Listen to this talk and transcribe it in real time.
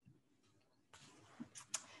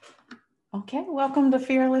Okay, welcome to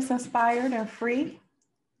Fearless, Inspired, and Free.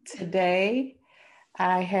 Today,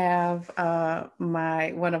 I have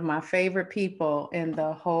my one of my favorite people in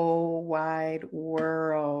the whole wide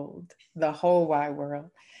world. The whole wide world.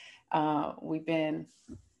 We've been,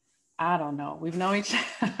 I don't know, we've known each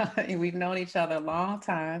we've known each other a long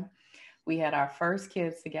time. We had our first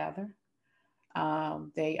kids together.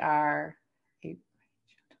 They are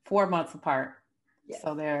 4 months apart. Yes.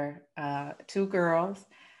 So they're two girls,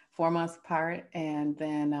 4 months apart, and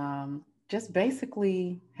then just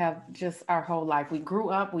basically have just our whole life. We grew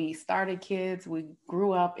up, we started kids, we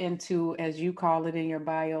grew up into, as you call it in your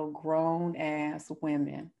bio, grown ass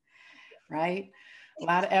women, right? A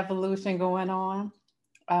lot of evolution going on.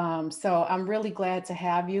 So I'm really glad to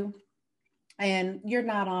have you. And you're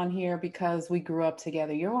not on here because we grew up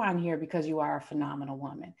together. You're on here because you are a phenomenal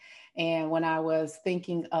woman. And when I was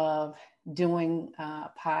thinking of doing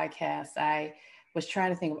podcasts, I was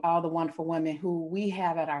trying to think of all the wonderful women who we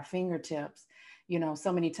have at our fingertips. You know,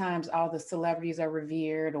 so many times all the celebrities are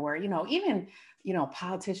revered, or, even,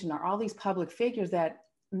 politicians or all these public figures that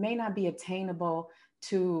may not be attainable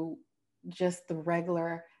to just the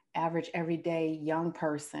regular, average, everyday young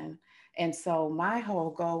person. And so my whole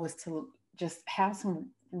goal was to just have some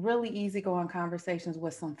really easygoing conversations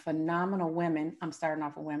with some phenomenal women. I'm starting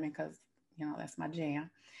off with women because, that's my jam.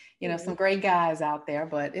 Some great guys out there,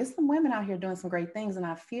 but it's some women out here doing some great things. And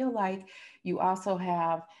I feel like you also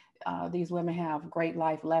have, these women have great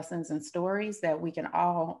life lessons and stories that we can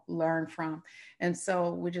all learn from. And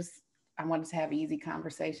so I wanted to have easy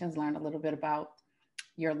conversations, learn a little bit about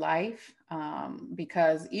your life,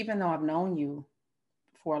 because even though I've known you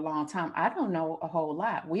for a long time, I don't know a whole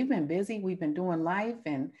lot. We've been busy, we've been doing life,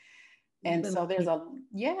 and so there's a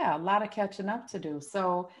lot of catching up to do.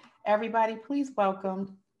 So everybody, please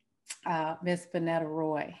welcome Miss Vanetta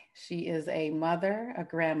Roy. She is a mother, a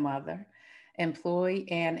grandmother, employee,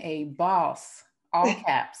 and a boss. All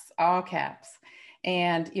caps, all caps.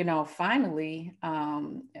 And finally,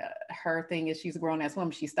 her thing is she's a grown ass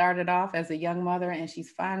woman. She started off as a young mother, and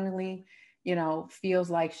she's finally,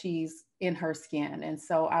 feels like she's in her skin. And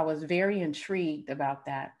so I was very intrigued about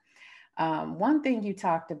that. One thing you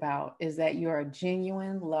talked about is that you're a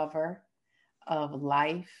genuine lover of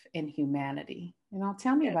life and humanity.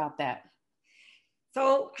 Tell me about that.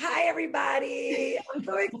 So, hi everybody. I'm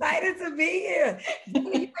so excited to be here.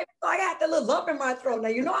 I got the little lump in my throat. Now,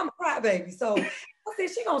 I'm a crybaby. So, I said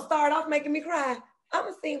she's going to start off making me cry. I'm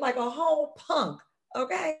going to seem like a whole punk.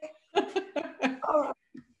 Okay. All right.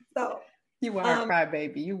 So, you are a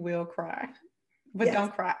crybaby. You will cry, but yes.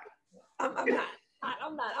 Don't cry. I'm not.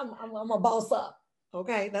 I'm a boss up.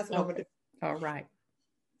 Okay. That's what I'm going to do. All right.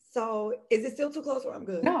 So, is it still too close or I'm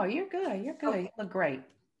good? No, you're good. You're good. Okay. You look great.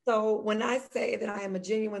 So when I say that I am a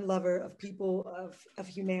genuine lover of people, of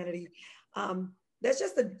humanity, that's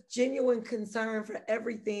just a genuine concern for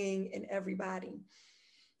everything and everybody.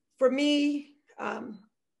 For me,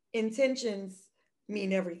 intentions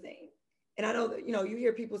mean everything. And I know that, you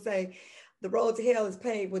hear people say the road to hell is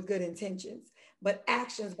paved with good intentions, but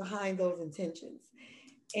actions behind those intentions.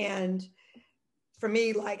 And for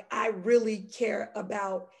me, like, I really care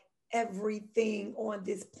about everything on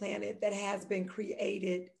this planet that has been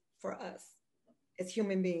created for us as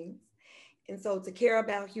human beings. And so to care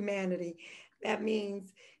about humanity, that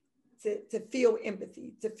means to feel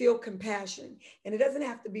empathy, to feel compassion. And it doesn't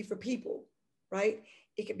have to be for people, right?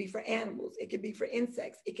 It could be for animals, it could be for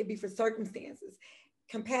insects, it could be for circumstances.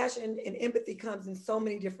 Compassion and empathy comes in so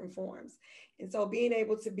many different forms. And so being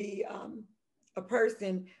able to be a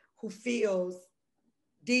person who feels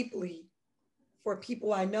deeply for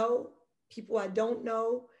people I know, people I don't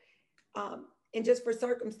know, and just for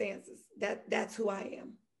circumstances, that's who I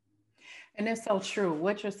am. And it's so true.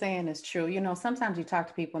 What you're saying is true. Sometimes you talk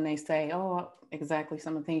to people and they say, oh, exactly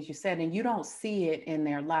some of the things you said, and you don't see it in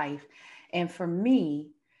their life. And for me,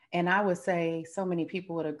 and I would say so many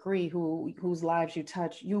people would agree whose lives you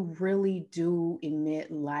touch, you really do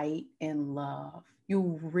emit light and love.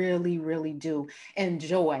 You really, really do. And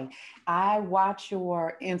joy. I watch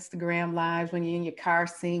your Instagram lives when you're in your car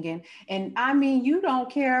singing. And I mean, you don't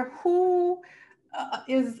care who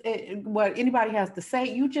is it, what anybody has to say.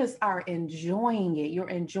 You just are enjoying it. You're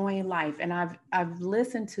enjoying life. And I've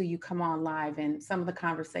listened to you come on live, and some of the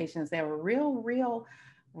conversations, they were real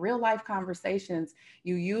life conversations.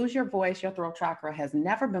 You use your voice. Your throat chakra has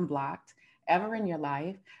never been blocked ever in your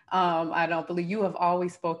life. I don't believe you have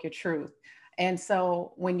always spoke your truth. And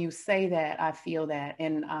so when you say that, I feel that.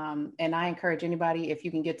 And I encourage anybody, if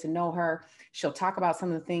you can get to know her, she'll talk about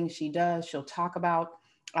some of the things she does. She'll talk about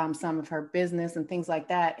some of her business and things like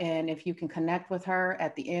that. And if you can connect with her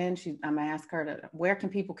at the end, I'm gonna ask her to, where can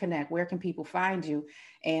people connect? Where can people find you?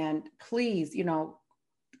 And please,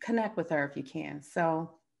 connect with her if you can.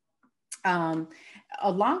 So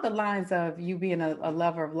along the lines of you being a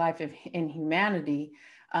lover of life and humanity,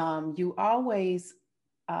 you always,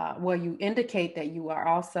 you indicate that you are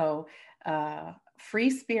also free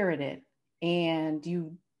spirited, and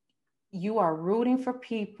you are rooting for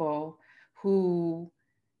people who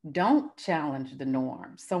don't challenge the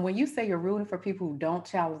norms. So when you say you're rooting for people who don't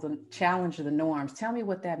challenge the norms, tell me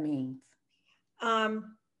what that means.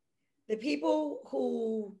 The people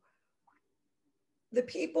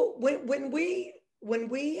when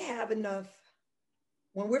we have enough,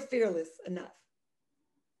 when we're fearless enough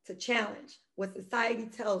to challenge what society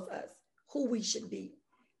tells us who we should be,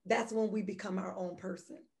 that's when we become our own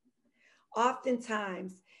person.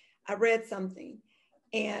 Oftentimes, I read something,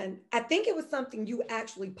 and I think it was something you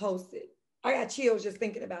actually posted. I got chills just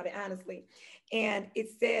thinking about it, honestly. And it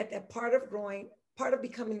said that part of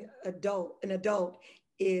becoming an adult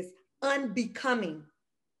is unbecoming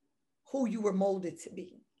who you were molded to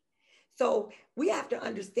be. So we have to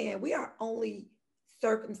understand we are only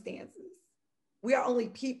circumstances. We are only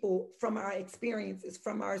people from our experiences,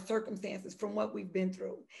 from our circumstances, from what we've been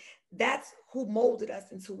through. That's who molded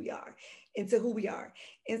us into who we are.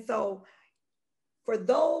 And so for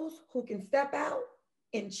those who can step out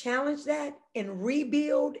and challenge that and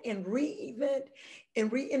rebuild and reinvent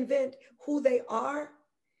who they are,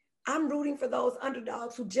 I'm rooting for those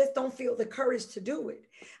underdogs who just don't feel the courage to do it.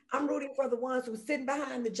 I'm rooting for the ones who are sitting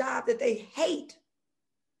behind the job that they hate,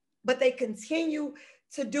 but they continue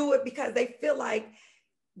to do it because they feel like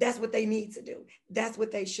that's what they need to do. That's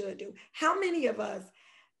what they should do. How many of us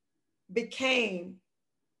became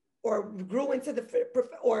or grew into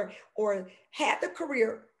or had the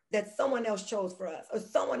career that someone else chose for us, or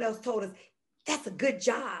someone else told us, that's a good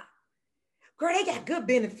job. Girl, they got good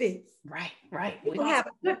benefits. Right. We don't have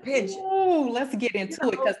a good pension. Ooh, let's get into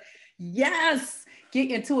it, because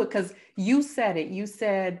get into it, because you said it. You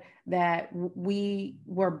said that we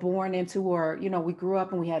were born into, or we grew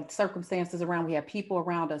up and we had circumstances around, we had people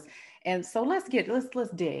around us. And so let's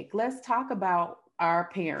dig. Let's talk about our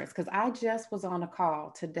parents, because I just was on a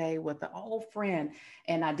call today with an old friend,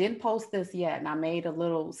 and I didn't post this yet, and I made a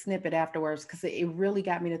little snippet afterwards because it really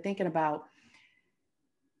got me to thinking about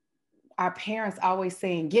our parents always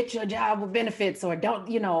saying, get your job with benefits, or don't,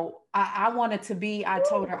 I wanted to be, I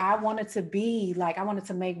told her, I wanted to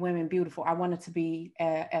make women beautiful. I wanted to be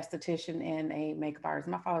an esthetician and a makeup artist.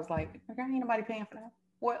 My father's like, okay, ain't nobody paying for that.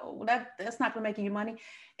 Well, that's not for making you money.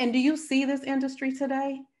 And do you see this industry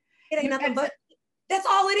today? It ain't nothing but, that's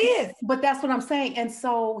all it is. But that's what I'm saying. And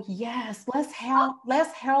so, yes, let's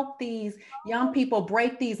help these young people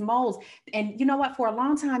break these molds. And you know what? For a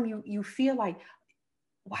long time, you feel like,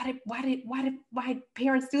 why did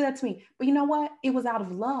parents do that to me? But you know what? It was out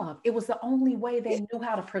of love. It was the only way they knew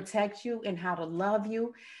how to protect you and how to love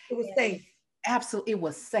you. It was safe. Absolutely, it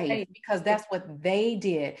was safe because that's what they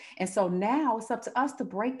did. And so now it's up to us to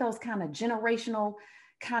break those kind of generational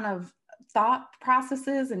kind of thought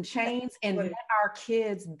processes and chains, and let our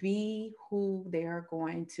kids be who they're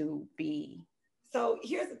going to be. So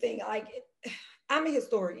here's the thing, I'm a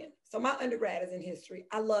historian. So my undergrad is in history.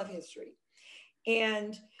 I love history.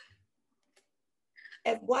 And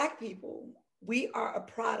as Black people, we are a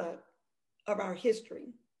product of our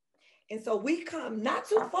history. And so we come not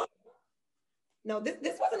too far. No,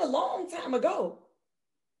 this wasn't a long time ago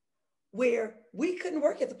where we couldn't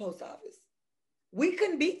work at the post office. We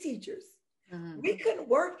couldn't be teachers. Mm-hmm. We couldn't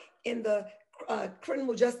work in the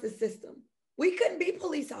criminal justice system. We couldn't be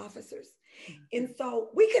police officers. Mm-hmm. And so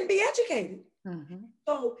we couldn't be educated. Mm-hmm.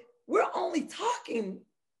 So we're only talking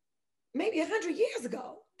maybe 100 years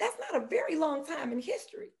ago. That's not a very long time in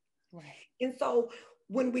history. Right. And so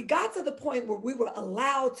when we got to the point where we were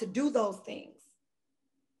allowed to do those things,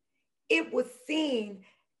 it was seen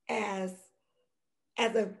as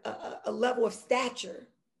a level of stature.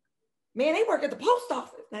 Man, they work at the post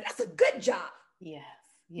office. Now that's a good job. Yes.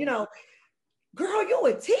 Girl, you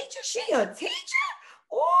a teacher? She a teacher?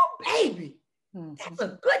 Oh, baby, that's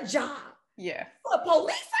a good job. Yeah. For a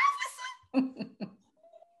police officer?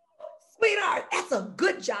 Sweetheart, that's a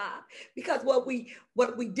good job. Because what we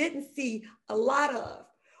didn't see a lot of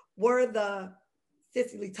were the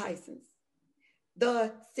Cicely Tysons,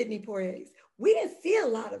 the Sidney Poitiers. We didn't see a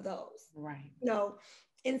lot of those. Right.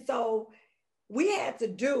 And so we had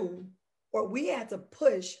to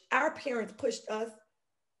push, our parents pushed us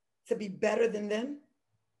to be better than them,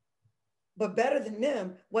 but better than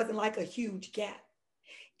them wasn't like a huge gap.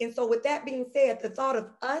 And so with that being said, the thought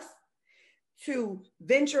of us to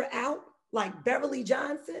venture out like Beverly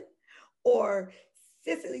Johnson or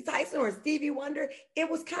Cicely Tyson or Stevie Wonder, it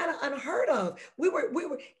was kind of unheard of.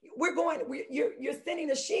 You're sending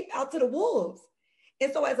the sheep out to the wolves.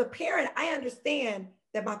 And so as a parent, I understand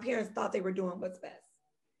that my parents thought they were doing what's best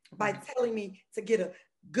by telling me to get a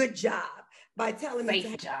good job, by telling me to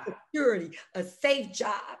have security, a safe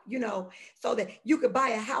job, you know, so that you could buy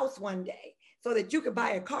a house one day, so that you could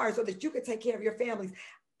buy a car, so that you could take care of your families.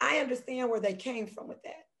 I understand where they came from with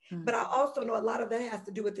that. Mm-hmm. But I also know a lot of that has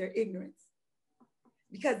to do with their ignorance,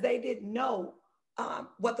 because they didn't know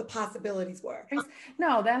what the possibilities were.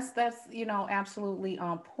 No, that's, you know, absolutely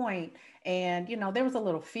on point. And, you know, there was a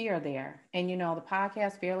little fear there. And, you know, the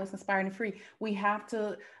podcast, Fearless, Inspired, and Free, we have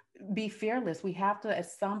to be fearless. We have to, at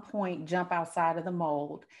some point, jump outside of the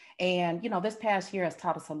mold. And, you know, this past year has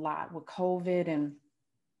taught us a lot with COVID and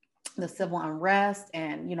the civil unrest,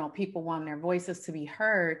 and, you know, people wanting their voices to be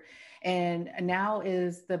heard. And now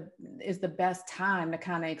is the best time to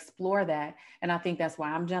kind of explore that. And I think that's why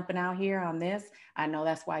I'm jumping out here on this. I know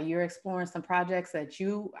that's why you're exploring some projects that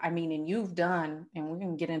and you've done, and we're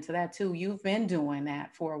going to get into that too. You've been doing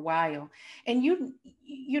that for a while, and you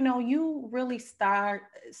really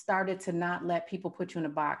started to not let people put you in a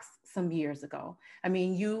box some years ago. I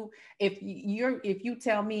mean, if you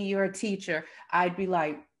tell me you're a teacher, I'd be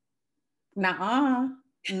like, nuh-uh,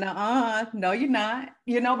 no, you're not,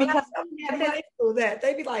 you know, because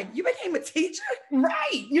they'd be like, you became a teacher?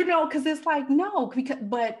 Right. You know, because it's like, no,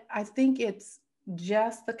 but I think it's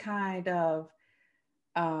just the kind of,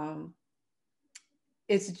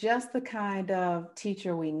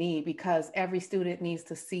 teacher we need, because every student needs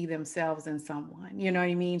to see themselves in someone, you know what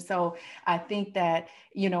I mean? So I think that,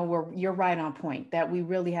 you know, you're right on point, that we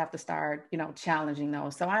really have to start, you know, challenging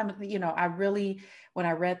those. So when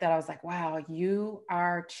I read that, I was like, wow, you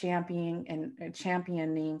are championing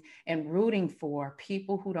and rooting for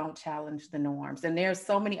people who don't challenge the norms. And there's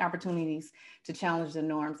so many opportunities to challenge the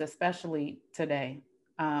norms, especially today.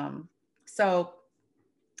 I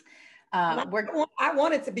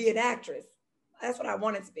wanted to be an actress. That's what I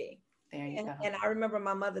wanted to be. There you go. And I remember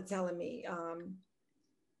my mother telling me,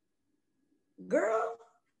 girl,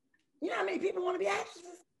 you know how many people want to be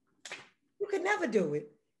actresses? You could never do it.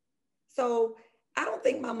 So I don't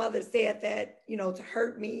think my mother said that, you know, to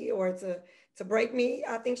hurt me or to break me.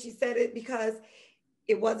 I think she said it because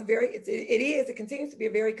it continues to be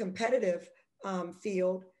a very competitive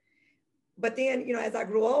field. But then, you know, as I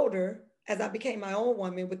grew older, as I became my own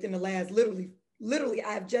woman within the last, literally,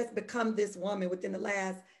 I've just become this woman within the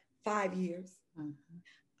last 5 years.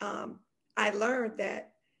 Mm-hmm. I learned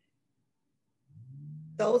that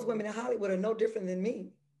those women in Hollywood are no different than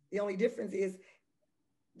me. The only difference is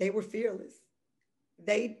they were fearless.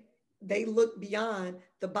 They looked beyond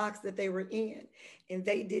the box that they were in, and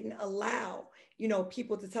they didn't allow, you know,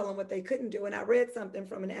 people to tell them what they couldn't do. And I read something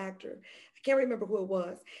from an actor, I can't remember who it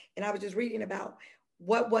was, and I was just reading about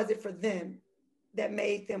what was it for them that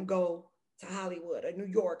made them go to Hollywood or New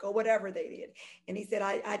York or whatever they did. And he said,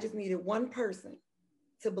 I just needed one person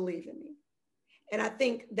to believe in me. And I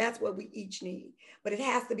think that's what we each need, but it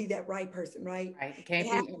has to be that right person, right? Right. It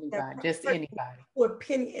can't be anybody, just anybody.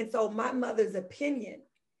 Opinion. And so my mother's opinion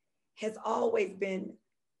has always been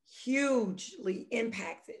hugely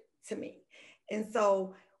impacted to me. And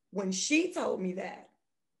so when she told me that,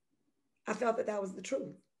 I felt that was the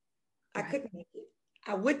truth. Right. I couldn't make it.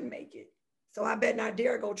 I wouldn't make it. So I bet not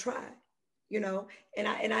dare go try, you know, and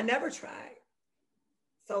I never tried.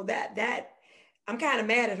 So that I'm kind of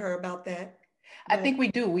mad at her about that. I think we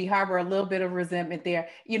do. We harbor a little bit of resentment there.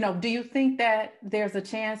 You know, do you think that there's a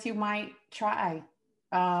chance you might try?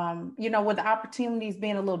 You know, with the opportunities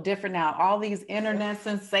being a little different now, all these internet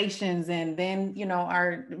sensations, and then, you know,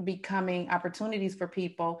 are becoming opportunities for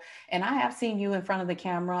people. And I have seen you in front of the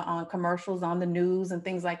camera on commercials, on the news and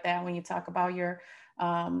things like that, when you talk about your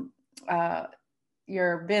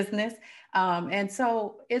business. And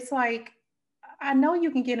so it's like, I know you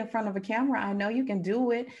can get in front of a camera. I know you can do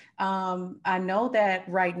it. I know that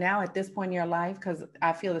right now at this point in your life, because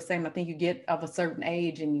I feel the same. I think you get of a certain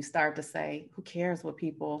age and you start to say, who cares what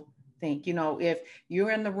people think? You know, if you're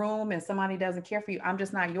in the room and somebody doesn't care for you, I'm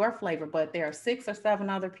just not your flavor, but there are 6 or 7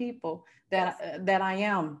 other people that I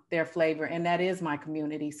am their flavor, and that is my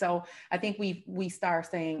community. So I think we start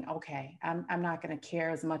saying, okay, I'm not going to care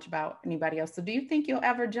as much about anybody else. So do you think you'll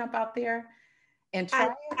ever jump out there and try?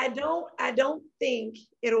 I don't think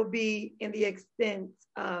it'll be in the extent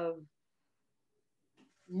of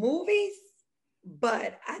movies,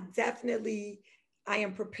 but I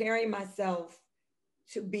am preparing myself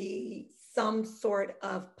to be some sort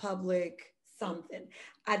of public something.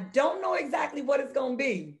 I don't know exactly what it's going to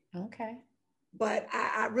be. Okay. but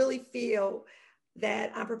I really feel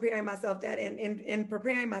that I'm preparing myself that in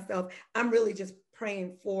preparing myself, I'm really just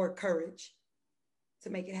praying for courage to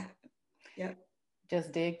make it happen. Yep.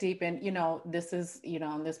 Just dig deep. And, this is,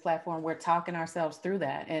 on this platform, we're talking ourselves through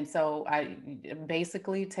that. And so I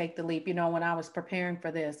basically take the leap. When I was preparing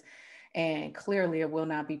for this, and clearly it will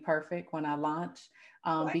not be perfect when I launch,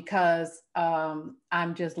 because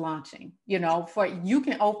I'm just launching, for you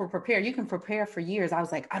can over prepare, you can prepare for years. I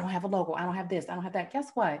was like, I don't have a logo. I don't have this. I don't have that.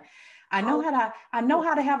 Guess what? I know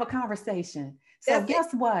how to have a conversation. So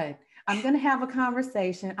guess what? I'm going to have a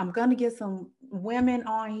conversation. I'm going to get some women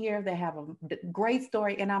on here that have a great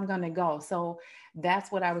story, and I'm going to go. So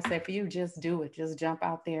that's what I would say for you. Just do it. Just jump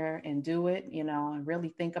out there and do it, and really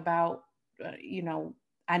think about,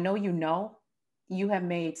 I know you have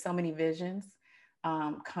made so many visions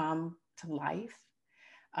come to life.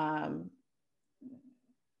 And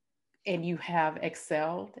you have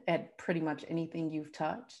excelled at pretty much anything you've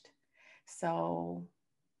touched. So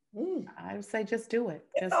I would say just do it.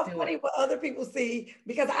 It's so funny what other people see,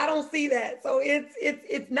 because I don't see that. So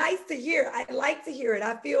it's nice to hear. I like to hear it.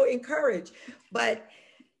 I feel encouraged. But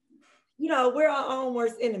we're our own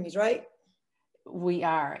worst enemies, right? We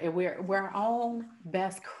are. We're our own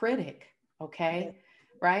best critic. Okay. Yeah.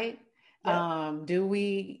 Right. Yeah. Do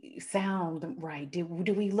we sound right? Do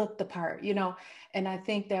we look the part? And I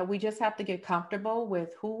think that we just have to get comfortable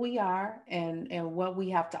with who we are and what we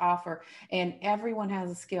have to offer. And everyone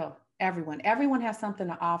has a skill. Everyone has something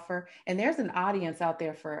to offer. And there's an audience out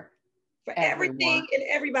there for everything and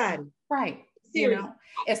everybody. Right. Seriously.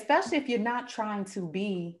 Especially if you're not trying to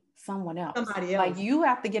be someone else. Somebody else. Like, you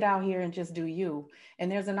have to get out here and just do you.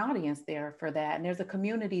 And there's an audience there for that. And there's a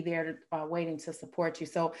community there waiting to support you.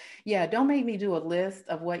 So yeah, don't make me do a list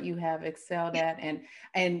of what you have excelled at,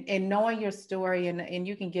 and knowing your story, and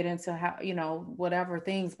you can get into how, whatever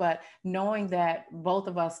things, but knowing that both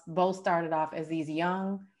of us started off as these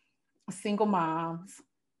young single moms,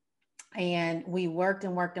 and we worked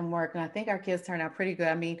and worked and worked. And I think our kids turned out pretty good.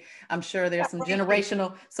 I mean, I'm sure there's some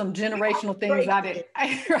generational things I did.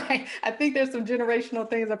 Right. I think there's some generational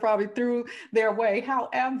things I probably threw their way.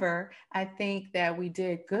 However, I think that we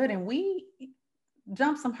did good, and we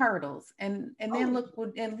jumped some hurdles, and then look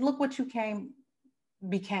what you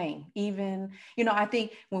became. Even, I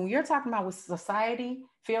think when you're talking about with society,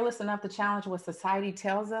 fearless enough to challenge what society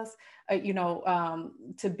tells us,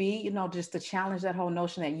 to be, just to challenge that whole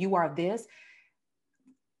notion that you are this.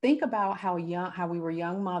 Think about how we were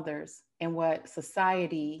young mothers, and what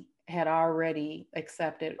society had already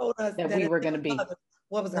accepted that we were going to be.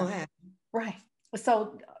 What was going to happen. Right.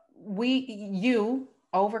 So you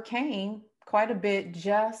overcame quite a bit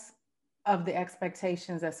just of the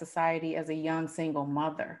expectations that society as a young single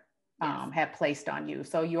mother had placed on you.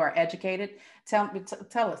 So you are educated. Tell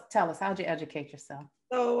us, how'd you educate yourself?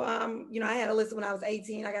 So, I had Alyssa when I was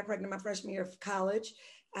 18. I got pregnant my freshman year of college.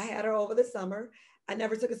 I had her over the summer. I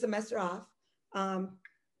never took a semester off. I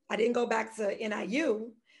didn't go back to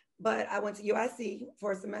NIU, but I went to UIC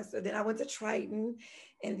for a semester. Then I went to Triton.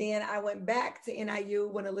 And then I went back to NIU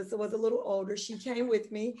when Alyssa was a little older. She came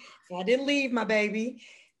with me. So I didn't leave my baby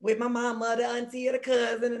with my mama, the auntie, or the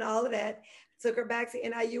cousin, and all of that. Took her back to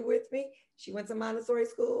NIU with me. She went to Montessori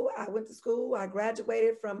school. I went to school. I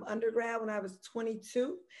graduated from undergrad when I was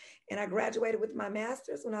 22, and I graduated with my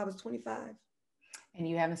master's when I was 25. And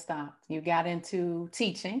you haven't stopped. You got into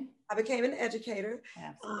teaching. I became an educator,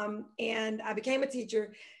 and I became a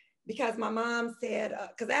teacher because my mom said,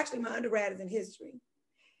 because actually my undergrad is in history,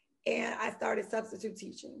 and I started substitute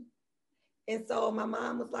teaching. And so my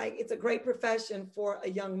mom was like, it's a great profession for a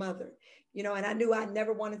young mother, and I knew I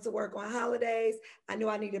never wanted to work on holidays. I knew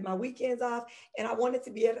I needed my weekends off, and I wanted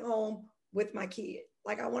to be at home with my kid.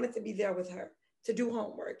 Like, I wanted to be there with her to do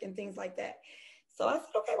homework and things like that. So I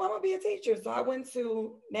said, okay, well, I'm gonna be a teacher. So I went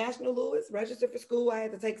to National Louis, registered for school. I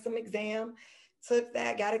had to take some exam, took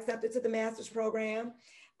that, got accepted to the master's program.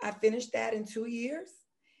 I finished that in 2 years,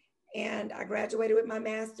 and I graduated with my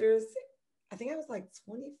master's. I think I was like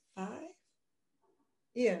 25.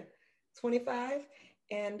 Yeah, 25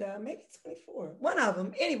 and maybe 24, one of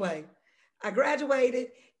them. Anyway, I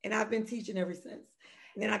graduated, and I've been teaching ever since.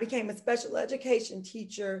 And then I became a special education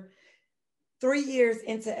teacher 3 years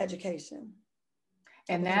into education.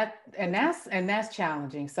 And that's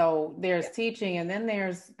challenging. So there's teaching, and then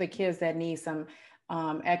there's the kids that need some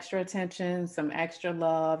extra attention, some extra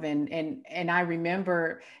love. And I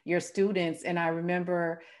remember your students, and I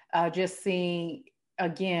remember just seeing,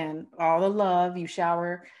 again, all the love you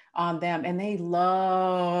shower on them, and they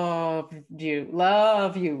loved you. All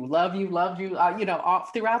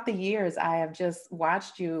throughout the years, I have just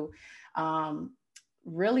watched you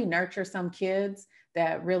really nurture some kids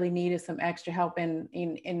that really needed some extra help. And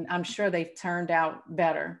I'm sure they've turned out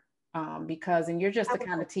better because, and you're just the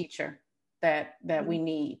kind of teacher that we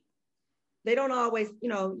need. They don't always,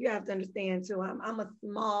 you have to understand too, I'm a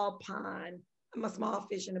small pond. I'm a small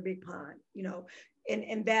fish in a big pond,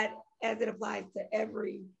 and that as it applies to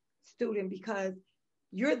every student, because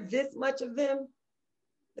you're this much of them,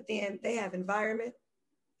 but then they have environment,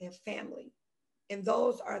 they have family. And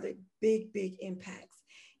those are the big, big impacts.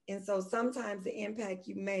 And so sometimes the impact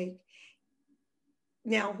you make,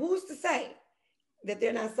 now who's to say that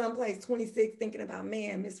they're not someplace 26 thinking about,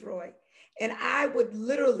 man, Miss Roy. And I would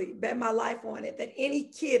literally bet my life on it that any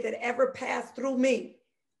kid that ever passed through me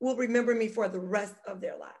will remember me for the rest of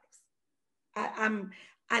their lives.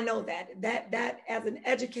 I know that as an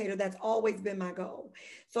educator, that's always been my goal.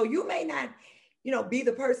 So you may not, be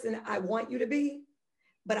the person I want you to be,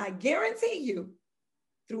 but I guarantee you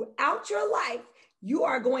throughout your life, you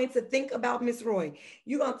are going to think about Miss Roy.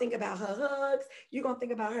 You're going to think about her hugs. You're going to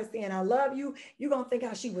think about her saying, I love you. You're going to think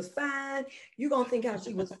how she was fine. You're going to think how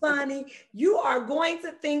she was funny. You are going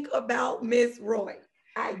to think about Miss Roy.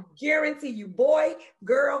 I guarantee you, boy,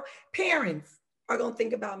 girl, parents are going to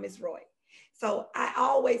think about Miss Roy. So I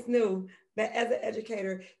always knew that as an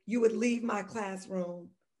educator, you would leave my classroom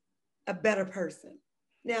a better person.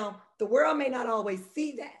 Now, the world may not always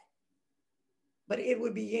see that, but it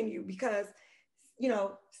would be in you because,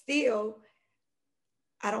 still,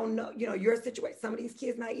 I don't know, your situation. Some of these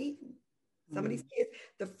kids not eating. Some of these kids,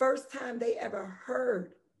 the first time they ever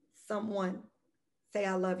heard someone say,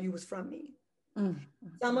 I love you was from me.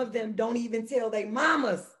 Some of them don't even tell their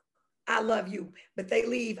mamas, I love you, but they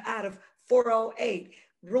leave out of 408,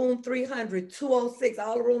 room 300, 206,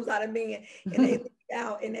 all the rooms out of men, and they leave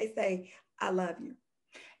out and they say, I love you.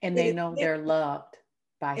 And they know they're loved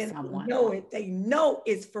by someone. They know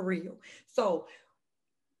it's for real. So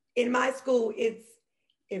in my school, it's,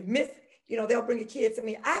 if Miss, they'll bring a kid to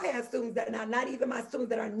me. I've had students that are not even my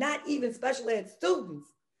students, that are not even special ed students.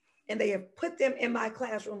 And they have put them in my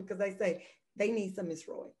classroom because they say they need some Miss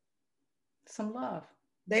Roy. Some love.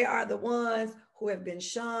 They are the ones who have been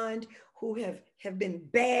shunned, who have been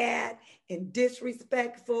bad and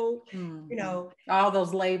disrespectful, all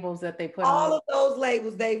those labels that they put all on. of those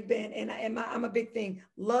labels they've been. And I'm a big thing.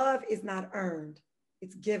 Love is not earned.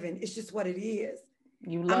 It's given. It's just what it is.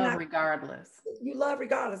 You love regardless. You love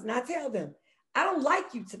regardless. And I tell them, I don't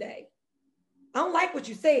like you today. I don't like what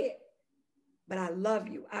you said, but I love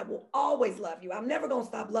you. I will always love you. I'm never going to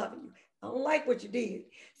stop loving you. I don't like what you did.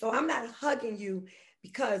 So I'm not hugging you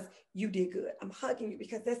because you did good. I'm hugging you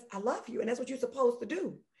because I love you. And that's what you're supposed to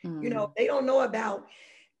do. They don't know about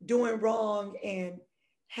doing wrong and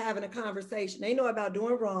having a conversation. They know about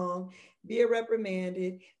doing wrong, being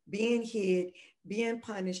reprimanded, being hit, being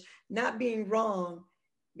punished, not being wrong,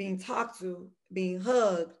 being talked to, being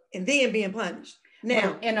hugged, and then being punished.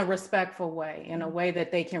 Now, in a respectful way, in a way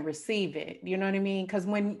that they can receive it. You know what I mean? Because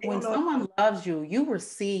when someone loves you, you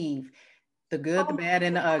receive the good, the bad,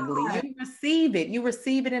 and the ugly. You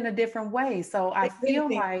receive it in a different way. So I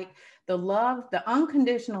feel like the love, the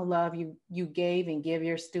unconditional love you gave and give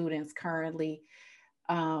your students currently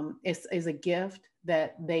is a gift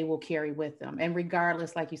that they will carry with them. And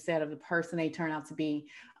regardless, like you said, of the person they turn out to be,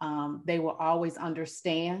 they will always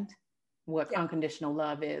understand what unconditional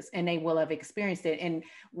love is, and they will have experienced it. And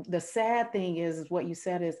the sad thing is what you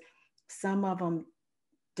said is some of them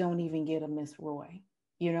don't even get a Miss Roy.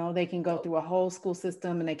 They can go through a whole school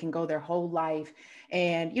system and they can go their whole life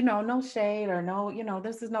and, no shade or no,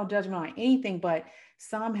 this is no judgment on anything, but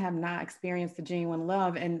some have not experienced the genuine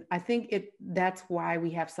love. And I think that's why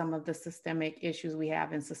we have some of the systemic issues we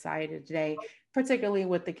have in society today, particularly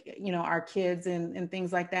with our kids and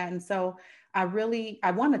things like that. And so I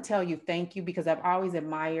want to tell you, thank you, because I've always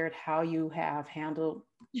admired how you have handled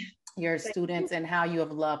your students and how you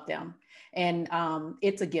have loved them. And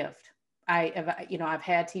it's a gift. I've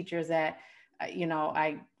had teachers that,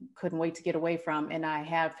 I couldn't wait to get away from. And I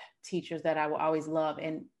have teachers that I will always love.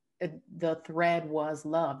 And the thread was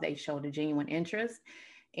love. They showed a genuine interest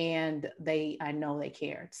and I know they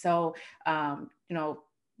cared. So,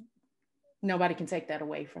 nobody can take that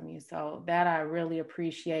away from you. So that I really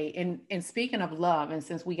appreciate. And speaking of love, and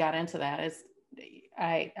since we got into that,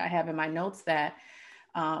 I have in my notes that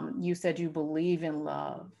you said you believe in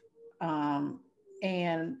love.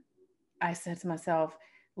 And I said to myself,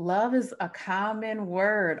 love is a common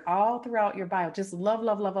word all throughout your Bible. Just love,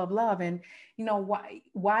 love, love, love, love. And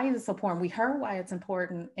why is it so important? We heard why it's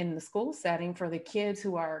important in the school setting for the kids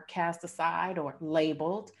who are cast aside or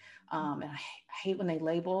labeled. And I hate when they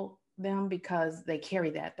label them because they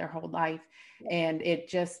carry that their whole life. And it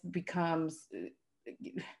just becomes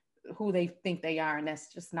who they think they are, and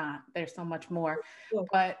that's just not. There's so much more. Yeah.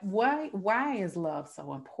 But why is love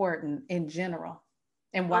so important in general,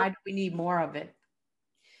 and why do we need more of it?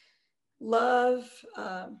 Love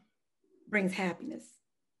brings happiness,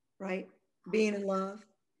 right? Being in love.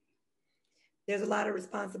 There's a lot of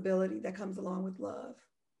responsibility that comes along with love.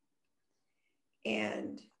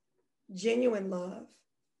 And genuine love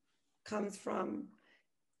comes from,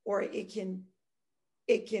 or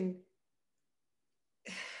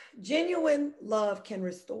genuine love can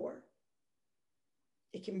restore.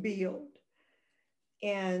 It can build.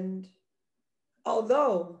 And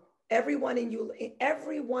although everyone in your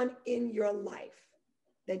life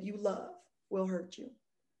that you love will hurt you,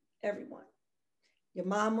 everyone, your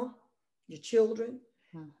mama, your children,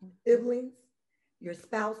 siblings, your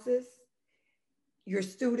spouses, your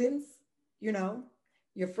students,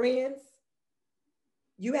 your friends,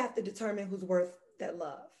 you have to determine who's worth that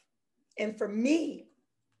love. And for me,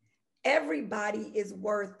 everybody is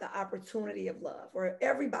worth the opportunity of love, or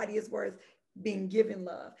everybody is worth being given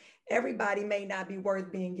love. Everybody may not be worth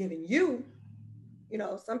being given you.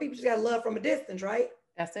 Some people just got to love from a distance, right?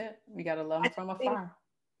 That's it. We got to love them from afar.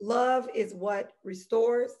 Love is what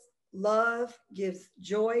restores. Love gives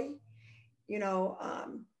joy,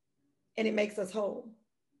 and it makes us whole.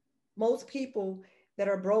 Most people that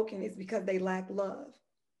are broken is because they lack love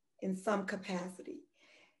in some capacity.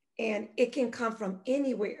 And it can come from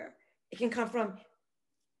anywhere. It can come from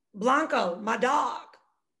Blanco, my dog.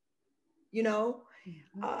 When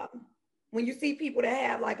you see people that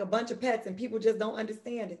have like a bunch of pets and people just don't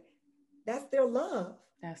understand it, that's their love.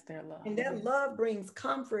 That's their love. And that love brings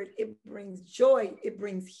comfort. It brings joy. It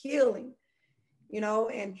brings healing,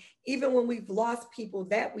 and even when we've lost people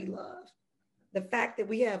that we love, the fact that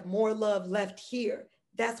we have more love left here,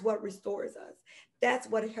 that's what restores us. That's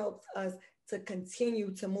what helps us to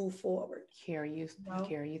continue to move forward. Carry you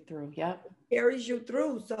through. Yep. Carries you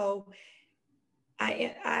through. So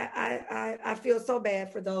I feel so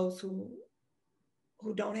bad for those who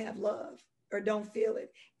don't have love or don't feel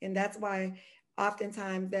it. And that's why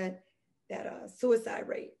oftentimes that suicide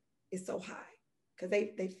rate is so high, because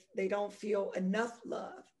they don't feel enough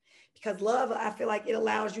love. Because love, I feel like it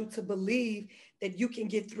allows you to believe that you can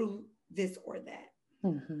get through this or that,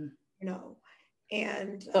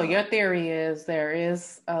 And so your theory is there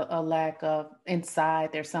is a lack of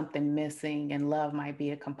inside, there's something missing, and love might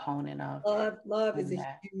be a component of love is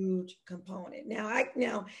a huge component. Now,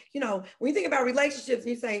 when you think about relationships and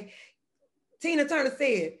you say, Tina Turner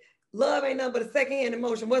said, love ain't nothing but a secondhand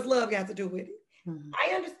emotion. What's love got to do with it?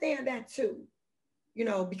 I understand that too,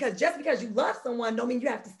 because just because you love someone don't mean you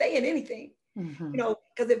have to stay in anything,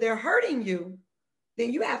 because if they're hurting you,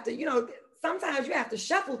 then you have to, sometimes you have to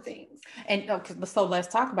shuffle things. And so let's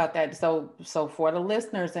talk about that. So for the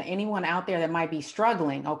listeners and anyone out there that might be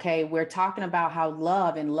struggling, okay, we're talking about how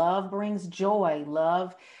love brings joy.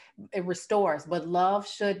 Love, it restores, but love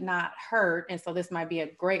should not hurt. And so this might be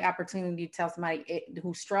a great opportunity to tell somebody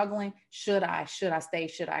who's struggling, should I stay?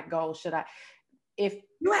 Should I go? If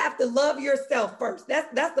you have to love yourself first.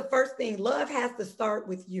 That's the first thing. Love has to start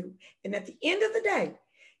with you. And at the end of the day,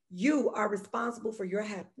 you are responsible for your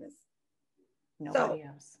happiness. Nobody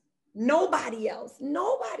else.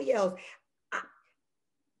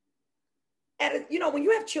 When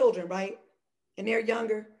you have children, right, and they're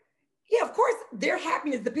younger, yeah, of course, their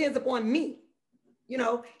happiness depends upon me.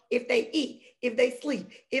 If they eat, if they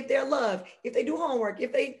sleep, if they're loved, if they do homework,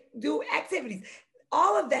 if they do activities,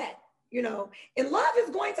 all of that, and love is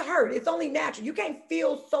going to hurt. It's only natural. You can't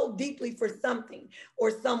feel so deeply for something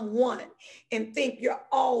or someone and think you're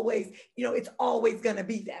always, it's always going to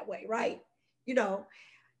be that way, right?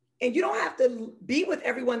 And you don't have to be with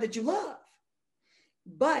everyone that you love,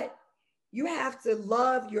 but you have to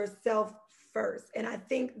love yourself first. And I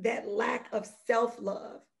think that lack of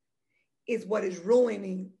self-love is what is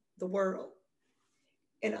ruining the world.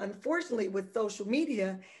 And unfortunately, with social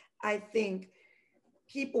media, I think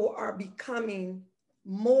people are becoming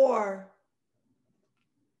more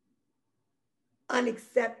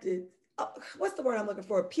unaccepted. What's the word I'm looking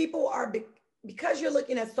for? People are, because you're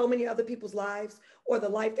looking at so many other people's lives or the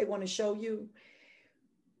life they want to show you,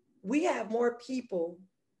 we have more people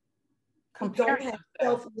who don't have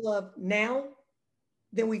self-love now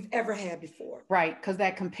than we've ever had before. Right, because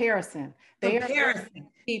that comparison. People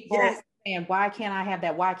saying, why can't I have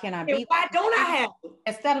that? Why can't I be? Why don't I have it?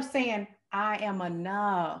 Instead of saying, I am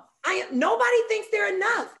enough. Nobody thinks they're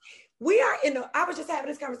enough. I was just having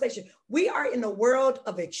this conversation. We are in a world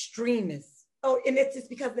of extremists. Oh, and it's just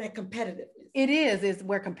because of that competitiveness. It is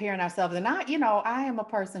we're comparing ourselves. And I am a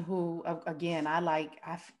person who, again,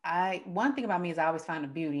 one thing about me is I always find the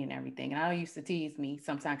beauty in everything. And I used to tease me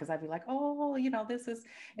sometimes because I'd be like, oh, this is,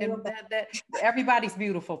 and that everybody's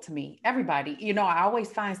beautiful to me. Everybody, I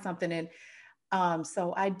always find something. And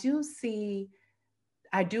so I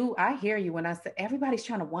hear you when I say everybody's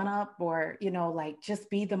trying to one up or, like just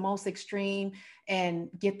be the most extreme and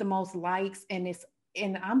get the most likes.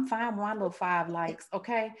 And I'm fine with my little 5 likes.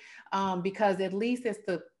 Okay. Because at least it's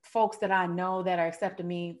the folks that I know that are accepting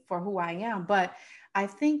me for who I am. But I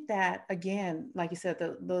think that, again, like you said,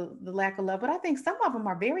 the lack of love, but I think some of them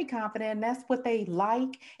are very confident and that's what they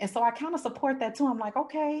like. And so I kind of support that too. I'm like,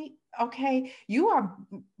 okay, you are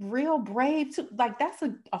real brave too. Like that's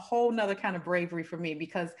a whole nother kind of bravery for me,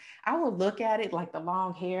 because I will look at it like the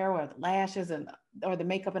long hair or the lashes or the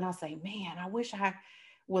makeup, and I'll say, man, I wish I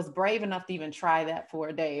was brave enough to even try that for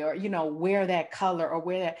a day, or wear that color or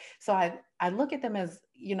wear that. So I look at them as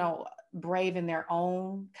brave in their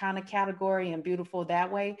own kind of category and beautiful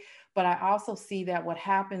that way. But I also see that what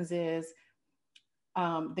happens is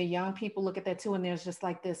the young people look at that too, and there's just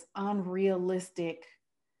like this unrealistic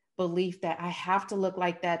belief that I have to look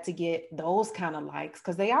like that to get those kind of likes,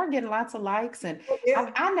 because they are getting lots of likes. And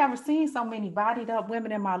I never seen so many bodied up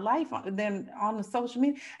women in my life than on the social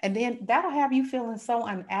media. And then that'll have you feeling so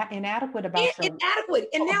inadequate about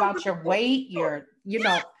your weight,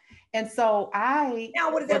 and so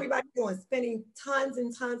now what is everybody doing? Spending tons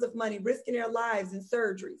and tons of money, risking their lives in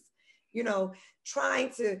surgeries,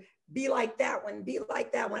 trying to be like that one,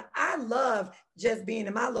 I love just being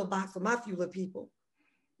in my little box with my few little people.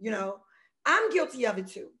 I'm guilty of it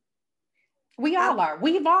too. We all are.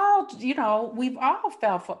 We've all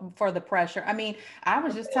fell for the pressure. I mean, I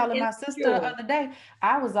was just telling my sister the other day,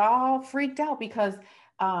 I was all freaked out because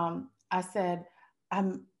I said,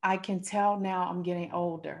 I can tell now I'm getting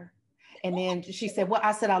older. And then she said, well,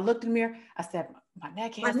 I said, I looked in the mirror. I said, my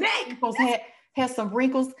neck has some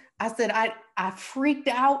wrinkles. I said, I freaked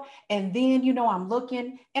out. And then, I'm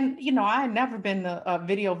looking and, I had never been a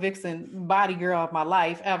video vixen body girl of my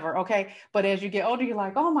life ever. Okay. But as you get older, you're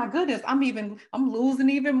like, oh my goodness, I'm losing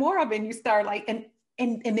even more of it. And you start like, and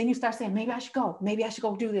then you start saying, maybe I should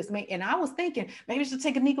go do this. And I was thinking, maybe I should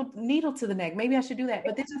take a needle to the neck. Maybe I should do that.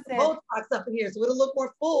 But then I said, Botox up in here, so it'll look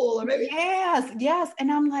more full, or maybe. Yes.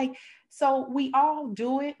 And I'm like, so we all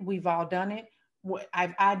do it. We've all done it.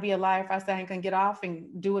 I'd be a liar if I said I ain't gonna get off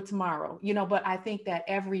and do it tomorrow, but I think that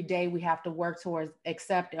every day we have to work towards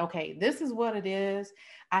accepting, okay, this is what it is.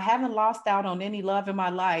 I haven't lost out on any love in my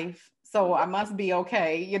life, so I must be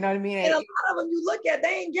okay. You know what I mean? And a lot of them you look at, they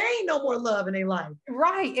ain't gained no more love in their life.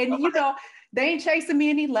 Right. And they ain't chasing me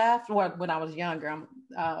any left. Well, when I was younger, I'm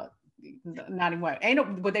not anymore.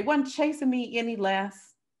 But they wasn't chasing me any less.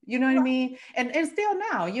 You know what I mean? And still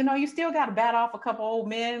now, you still got to bat off a couple old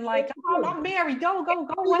men like, oh, I'm married. Go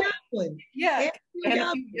away. Yeah. And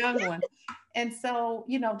a few young ones. And so,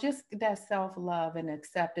 just that self-love and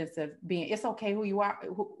acceptance of being, it's okay who you are,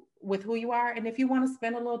 with who you are. And if you want to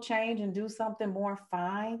spend a little change and do something more,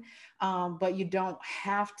 fine. But you don't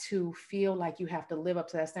have to feel like you have to live up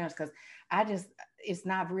to that standards, because it's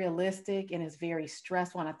not realistic and it's very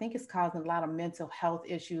stressful. And I think it's causing a lot of mental health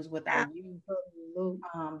issues with our youth.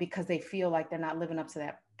 Because they feel like they're not living up to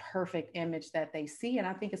that perfect image that they see. And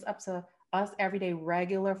I think it's up to us everyday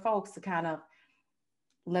regular folks to kind of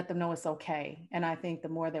let them know it's okay. And I think the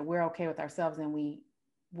more that we're okay with ourselves and we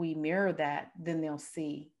mirror that, then they'll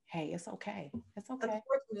see, hey, it's okay. It's okay.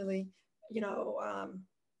 Unfortunately,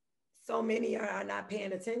 so many are not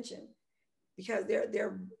paying attention because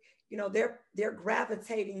they're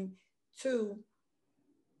gravitating to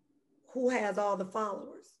who has all the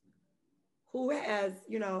followers. Who has,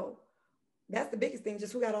 that's the biggest thing,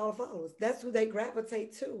 just who got all the followers. That's who they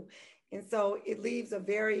gravitate to. And so it leaves I'm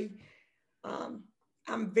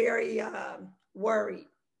very worried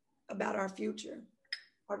about our future.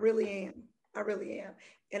 I really am.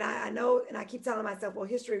 And I know, and I keep telling myself, well,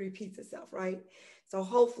 history repeats itself, right? So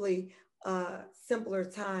hopefully simpler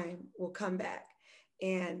time will come back,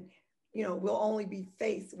 and, we'll only be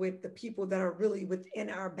faced with the people that are really within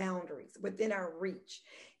our boundaries, within our reach,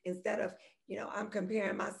 instead of, I'm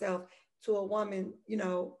comparing myself to a woman,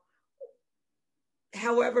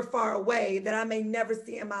 however far away that I may never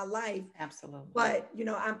see in my life. Absolutely. But,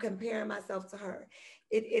 I'm comparing myself to her.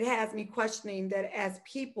 It has me questioning that as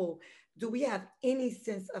people, do we have any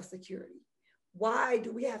sense of security? Why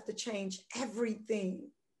do we have to change everything?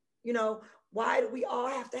 Why do we all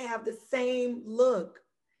have to have the same look?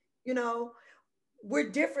 We're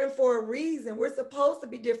different for a reason. We're supposed to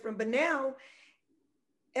be different, but now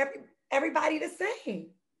everybody the same.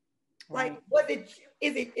 Right. Like,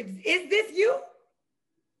 is this you?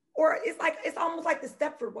 Or it's almost like the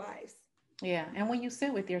Stepford Wives. Yeah. And when you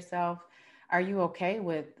sit with yourself, are you okay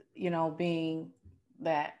with, being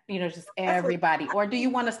that, just That's what everybody, or do you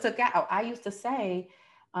want to stick out? I used to say,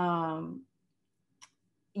 um,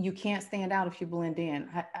 you can't stand out if you blend in.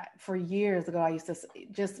 For years ago, I used to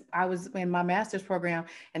I was in my master's program,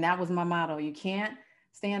 and that was my motto. You can't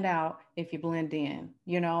stand out if you blend in,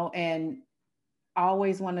 and I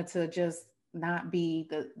always wanted to just not be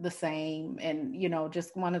the same, and,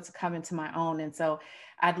 just wanted to come into my own. And so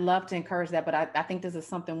I'd love to encourage that, but I think this is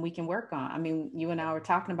something we can work on. I mean, you and I were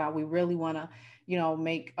talking about, we really want to,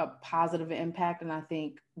 make a positive impact. And I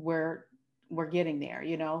think we're getting there,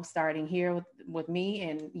 starting here with me,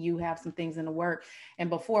 and you have some things in the work. And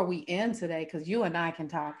before we end today, because you and I can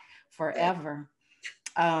talk forever,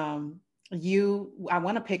 I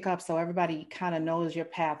want to pick up so everybody kind of knows your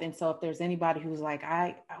path. And so if there's anybody who's like,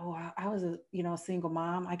 I was a single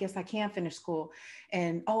mom, I guess I can't finish school.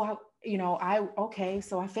 And, okay,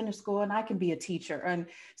 so I finished school and I can be a teacher. And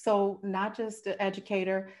so not just an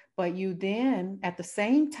educator, but you then at the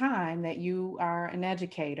same time that you are an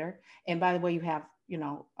educator, and by the way, you have,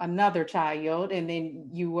 another child, and then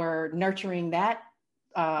you were nurturing that.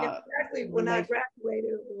 Yeah, exactly. When I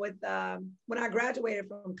graduated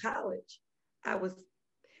from college, I was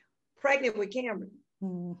pregnant with Cameron.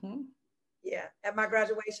 Mm-hmm. Yeah, at my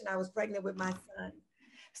graduation, I was pregnant with my son.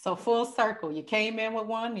 So full circle, you came in with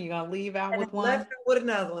one, you're gonna leave out with one. Left with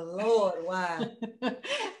another one. Lord, wow.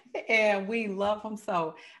 And we love them.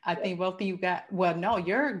 So I think both of you no,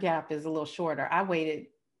 your gap is a little shorter. I waited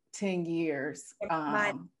 10 years.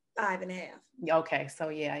 Mine 5.5. Okay. So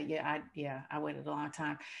I waited a long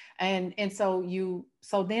time. And so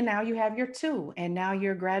then now you have your two, and now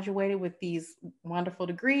you're graduated with these wonderful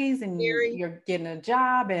degrees, and you're getting a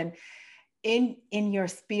job, and in your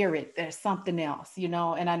spirit, there's something else, and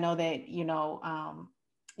I know that,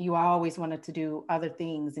 you always wanted to do other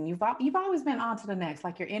things, and you've always been on to the next,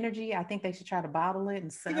 like your energy. I think they should try to bottle it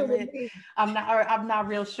and sell it. I'm not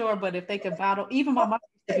real sure, but if they could bottle, even my mom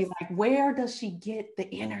used to be like, where does she get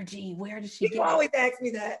the energy? Where does she People always ask me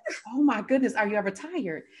that. Oh my goodness, are you ever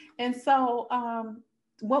tired? And so,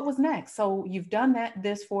 what was next? So you've done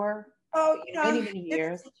this for many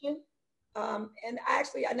years. And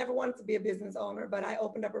actually, I never wanted to be a business owner, but I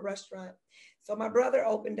opened up a restaurant. So my brother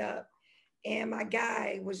opened up, and my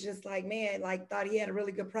guy was just like, man, like thought he had a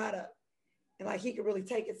really good product, and like he could really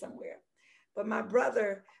take it somewhere. But my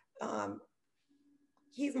brother,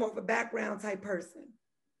 he's more of a background type person,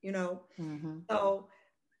 Mm-hmm. So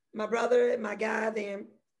my brother and my guy, they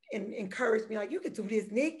encouraged me, like, you could do this,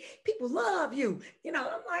 Nick. People love you. I'm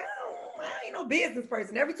like, oh, I ain't no business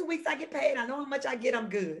person. Every 2 weeks I get paid. I know how much I get. I'm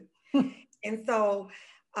good. And so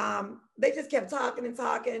they just kept talking and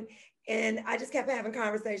talking. And I just kept having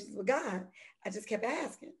conversations with God. I just kept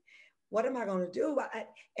asking, what am I going to do?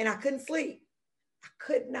 And I couldn't sleep. I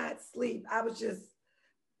could not sleep.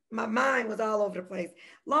 My mind was all over the place.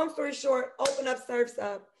 Long story short, open up Surfs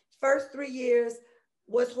Up. First 3 years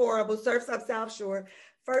was horrible. Surfs Up South Shore.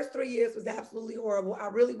 First 3 years was absolutely horrible. I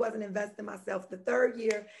really wasn't investing in myself. The third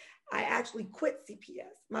year, I actually quit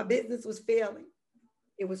CPS. My business was failing.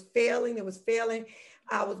 It was failing.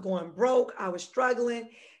 I was going broke. I was struggling.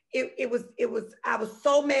 I was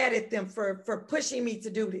so mad at them for pushing me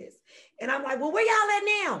to do this. And I'm like, well, where y'all at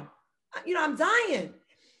now? I'm dying.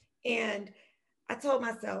 And I told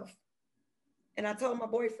myself, and I told my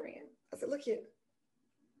boyfriend, I said, look here,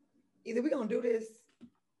 either we're going to do this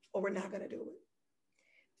or we're not going to do it.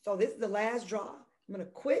 So this is the last draw. I'm going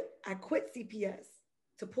to quit. I quit CPS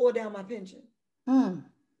to pull down my pension.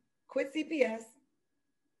 Quit CPS,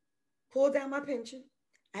 pull down my pension.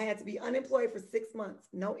 I had to be unemployed for 6 months,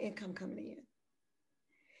 no income coming in.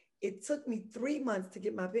 It took me 3 months to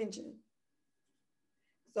get my pension.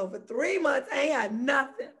 So for 3 months, I ain't had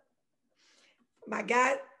nothing. My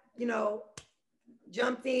guy,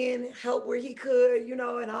 jumped in, helped where he could, and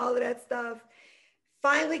all of that stuff.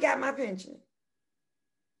 Finally got my pension.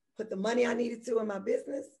 Put the money I needed to in my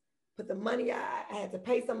business, put the money I had to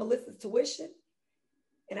pay some of Melissa's tuition,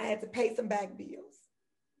 and I had to pay some back bills.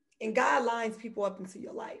 And God lines people up into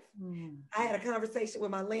your life. I had a conversation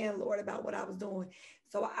with my landlord about what I was doing.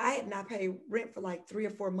 So I had not paid rent for like 3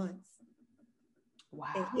 or 4 months. Wow.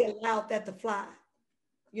 And he allowed that to fly,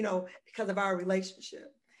 because of our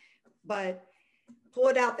relationship. But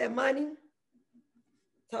pulled out that money.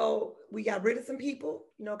 So we got rid of some people,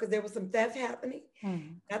 because there was some theft happening.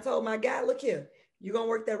 I told my guy, look here, you're going to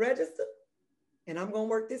work that register and I'm going to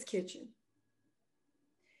work this kitchen.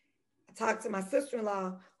 I talked to my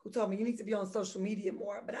sister-in-law who told me you need to be on social media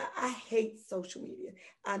more, but I hate social media.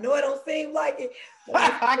 I know it don't seem like it,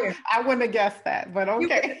 but I wouldn't have guessed that, but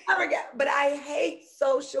okay. But I hate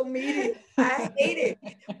social media. I hate it.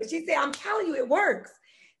 But she said, I'm telling you, it works.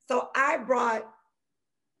 So I brought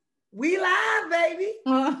We Live, baby,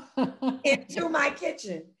 into my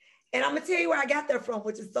kitchen. And I'm going to tell you where I got that from,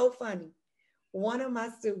 which is so funny. One of my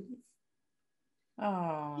students,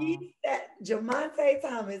 he said, Jamonte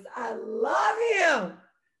Thomas, I love him.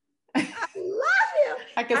 I love him.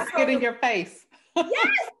 I can see it in your face.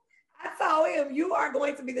 Yes. I told him, you are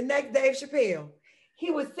going to be the next Dave Chappelle.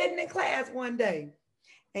 He was sitting in class one day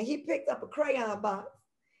and he picked up a crayon box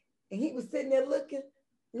and he was sitting there looking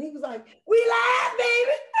and he was like, We Live,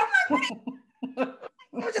 baby. I'm like,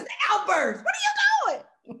 it was just an outburst. What are you doing?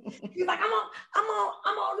 He was like, I'm on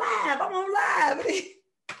live.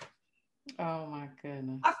 Oh my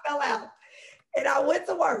goodness. I fell out and I went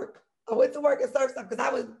to work. At Surf's Up because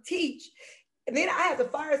I would teach. And then I had to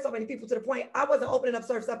fire so many people to the point I wasn't opening up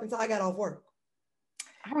Surf's Up until I got off work.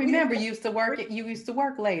 I remember you used to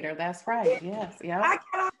work later. That's right. Yes. Yeah.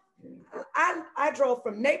 I drove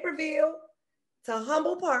from Naperville to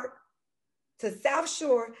Humboldt Park to South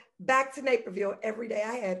Shore back to Naperville every day.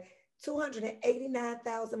 I had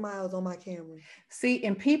 289,000 miles on my Camry. See,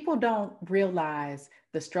 and people don't realize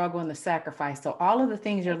the struggle and the sacrifice. So all of the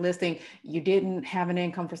things you're listing, you didn't have an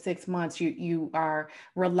income for 6 months. You are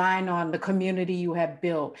relying on the community you have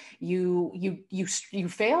built. You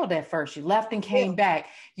failed at first. You left and came back.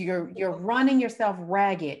 You're running yourself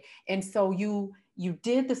ragged. And so you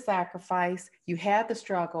did the sacrifice, you had the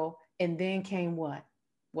struggle, and then came what?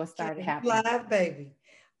 What started happening? Live, baby.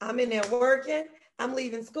 I'm in there working. I'm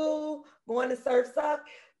leaving school, going to Surf's Up,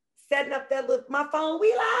 setting up my phone,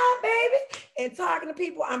 We Live, baby, and talking to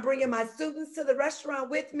people. I'm bringing my students to the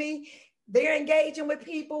restaurant with me. They're engaging with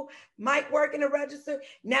people. Mike working the register.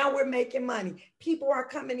 Now we're making money. People are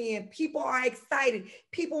coming in. People are excited.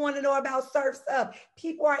 People want to know about Surf's Up.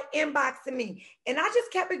 People are inboxing me. And I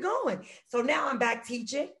just kept it going. So now I'm back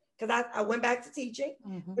teaching. Because I went back to teaching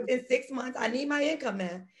within 6 months. I need my income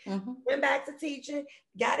now. Went back to teaching,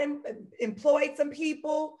 employed some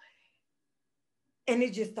people, and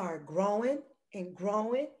it just started growing and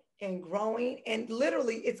growing and growing. And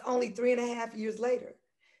literally, it's only 3.5 years later.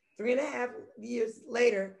 3.5 years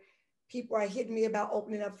later, people are hitting me about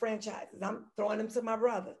opening up franchises. I'm throwing them to my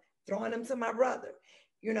brother.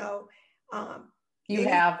 You know. You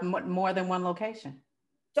have more than one location.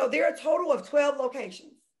 So there are a total of 12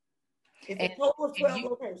 locations. It's a total of 12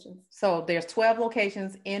 locations. So there's 12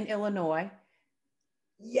 locations in Illinois.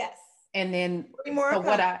 Yes. And then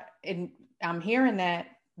I'm hearing that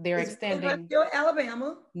they're extending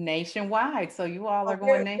Alabama nationwide. So you all are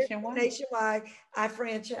going nationwide. Nationwide. I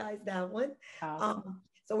franchised that one. Awesome.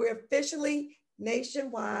 So we're officially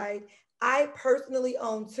nationwide. I personally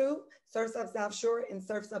own 2, Surf's Up South Shore and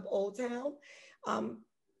Surf's Up Old Town.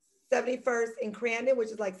 71st in Crandon,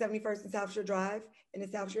 which is like 71st and South Shore Drive in the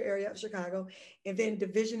South Shore area of Chicago. And then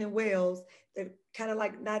Division in Wales, they're kind of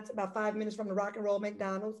like not about 5 minutes from the Rock and Roll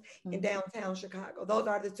McDonald's in downtown Chicago. Those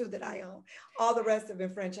are the 2 that I own. All the rest have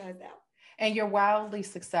been franchised out. And you're wildly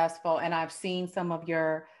successful. And I've seen some of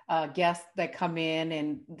your guests that come in,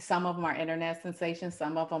 and some of them are internet sensations.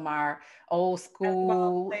 Some of them are old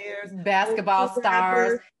school basketball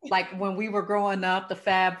stars, like when we were growing up, the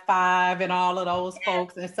Fab Five and all of those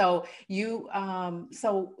folks. And so you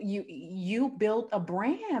built a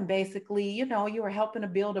brand, basically. You know, you were helping to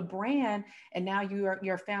build a brand, and now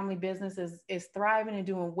your family business is thriving and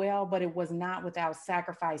doing well, but it was not without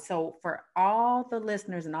sacrifice. So for all the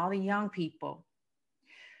listeners and all the young people,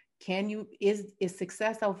 is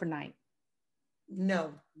success overnight?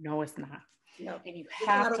 No, it's not. No, and you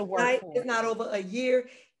have to work for it. It's not over a year.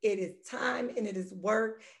 It is time, and it is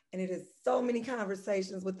work, and it is so many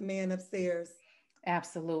conversations with the man upstairs.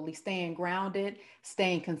 Absolutely. Staying grounded,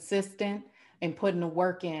 staying consistent, and putting the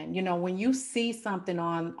work in. You know, when you see something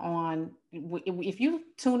on if you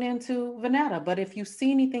tune into Vonetta, but if you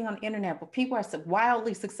see anything on the internet, but people are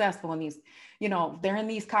wildly successful in these, you know, they're in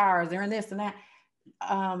these cars, they're in this and that.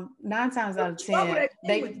 9 times out of 10,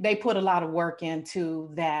 they put a lot of work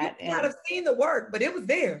into that. You might have seen the work, but it was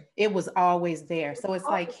there. It was always there. So it's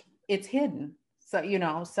like it's hidden. So, you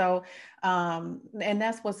know, and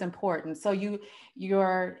that's what's important. So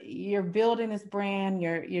you're building this brand,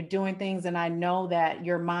 you're doing things, and I know that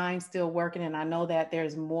your mind's still working, and I know that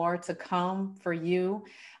there's more to come for you.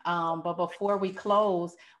 But before we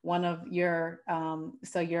close, you're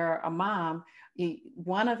a mom,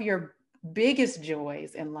 one of your biggest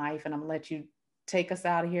joys in life, and I'm gonna let you take us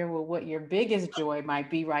out of here with what your biggest joy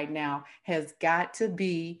might be right now has got to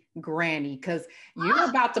be Granny, because you're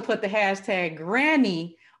about to put the hashtag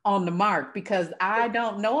Granny on the mark, because I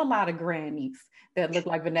don't know a lot of grannies that look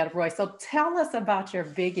like Vanetta Roy. So tell us about your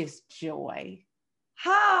biggest joy.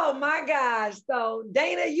 Oh my gosh. So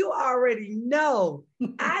Dana, you already know.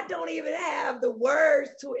 I don't even have the words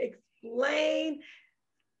to explain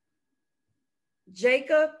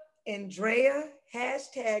Jacob and Drea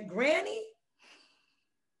hashtag Granny.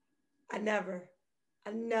 I never I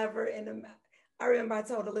remember I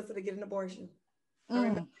told Alyssa to get an abortion. I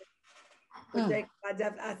remember with Jacob,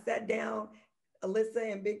 I sat down,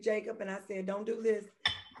 Alyssa and Big Jacob, and I said, don't do this.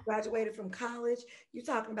 Graduated from college. You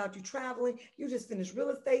talking about you traveling. You just finished real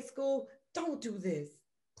estate school. Don't do this.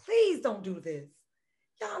 Please don't do this.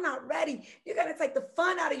 Y'all not ready. You got to take the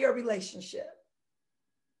fun out of your relationship.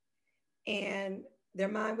 And their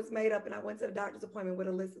mind was made up, and I went to the doctor's appointment with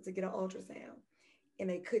Alyssa to get an ultrasound, and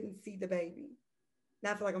they couldn't see the baby.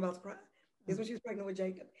 Now I feel like I'm about to cry. This is when she was pregnant with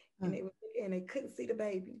Jacob, and they couldn't see the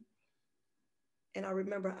baby. And I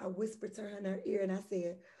remember I whispered to her in her ear, and I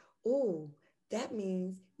said, "Oh, that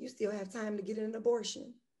means you still have time to get an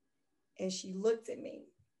abortion." And she looked at me,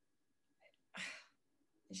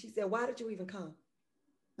 and she said, "Why did you even come?"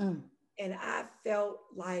 And I felt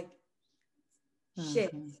like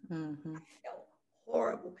shit. I felt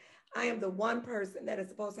horrible. I am the one person that is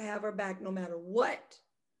supposed to have her back no matter what.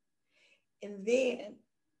 And then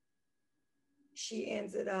she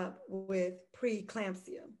ended up with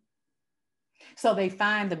preeclampsia. So they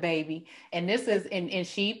find the baby, and this is, and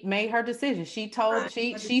she made her decision. She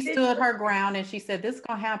stood her ground, and she said, "This is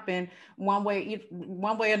gonna happen one way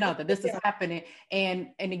or another. This is happening."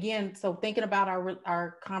 And again, so thinking about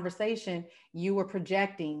our conversation, you were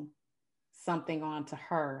projecting something onto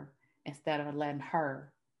her instead of letting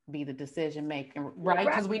her be the decision maker, right?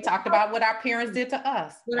 Because we talked about what our parents did to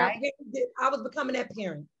us, right? I was becoming that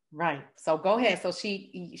parent. Right. So go ahead. So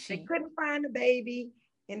she couldn't find the baby.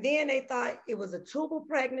 And then they thought it was a tubal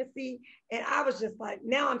pregnancy. And I was just like,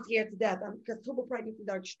 now I'm scared to death because tubal pregnancies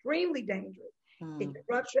are extremely dangerous. It can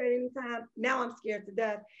rupture at any time. Now I'm scared to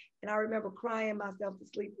death. And I remember crying myself to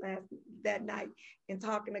sleep that night and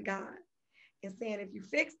talking to God and saying, if you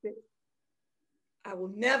fix this, I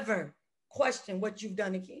will never question what you've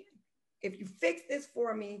done again. If you fix this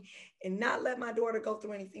for me and not let my daughter go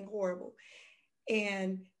through anything horrible.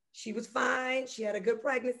 And she was fine. She had a good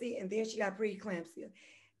pregnancy, and then she got preeclampsia.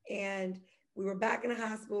 And we were back in the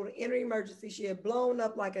hospital to enter emergency. She had blown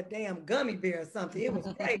up like a damn gummy bear or something. It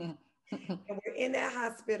was crazy. And we're in that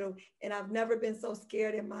hospital, and I've never been so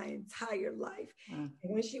scared in my entire life. And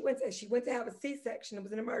when she went to have a C-section, it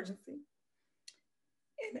was an emergency.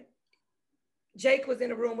 And Jake was in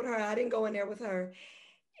the room with her. I didn't go in there with her.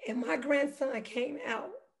 And my grandson came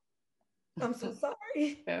out. I'm so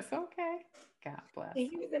sorry. That's okay. God bless. And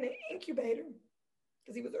he was in an incubator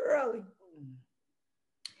because he was early.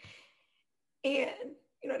 And,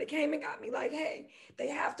 they came and got me like, hey, they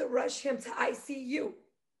have to rush him to ICU.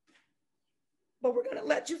 But we're going to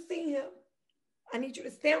let you see him. I need you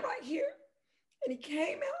to stand right here. And he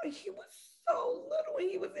came out, and he was so little, and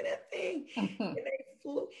he was in that thing. And they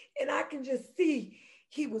flew. And I can just see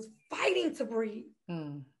he was fighting to breathe.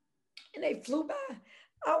 And they flew by.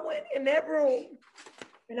 I went in that room,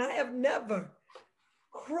 and I have never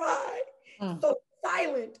cried so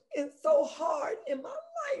silent and so hard in my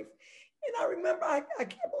life. And I remember I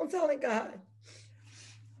kept on telling God,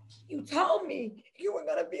 you told me you were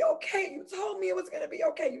going to be okay. You told me it was going to be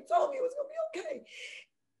okay. You told me it was going to be okay.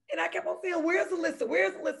 And I kept on saying, where's Alyssa?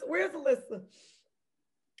 Where's Alyssa? Where's Alyssa?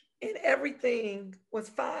 And everything was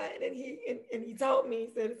fine. And he told me,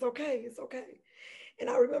 he said, it's okay. It's okay. And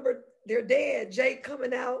I remember their dad, Jake,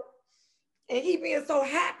 coming out, and he being so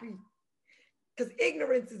happy because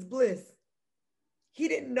ignorance is bliss. He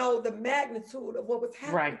didn't know the magnitude of what was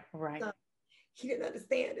happening. Right. He didn't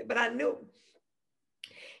understand it, but I knew.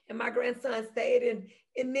 And my grandson stayed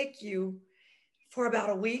in NICU for about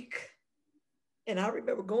a week. And I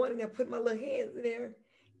remember going in there, putting my little hands in there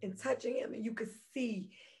and touching him. And you could see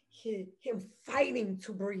him fighting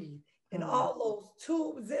to breathe and all those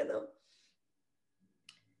tubes in him.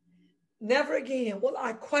 Never again will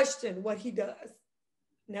I question what he does.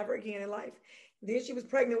 Never again in life. Then she was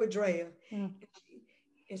pregnant with Drea.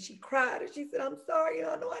 And she cried and she said, I'm sorry.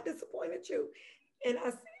 I know I disappointed you. And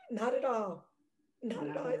I said, not at all. Not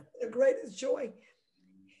at all. It's the greatest joy,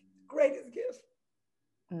 greatest gift.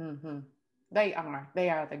 They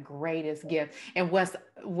are the greatest gift. And what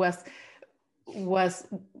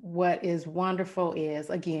is wonderful is,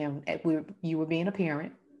 again, you were being a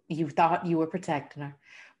parent. You thought you were protecting her,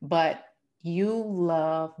 but you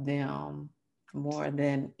love them more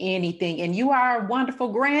than anything. And you are a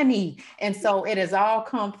wonderful granny. And so it has all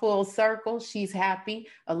come full circle. She's happy.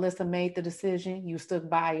 Alyssa made the decision. You stood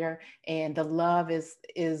by her, and the love is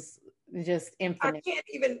just infinite. I can't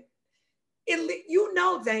even, you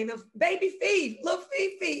know, Dana, baby Fee, little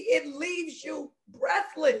Fifi, it leaves you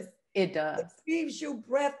breathless. It does. It leaves you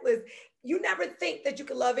breathless. You never think that you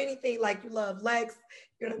can love anything like you love Lex,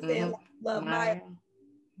 you know what I'm saying? Like you love Maya.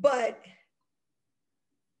 But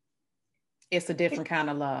it's a different kind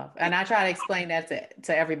of love. And I try to explain that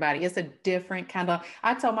to everybody. It's a different kind of,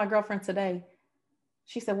 I told my girlfriend today,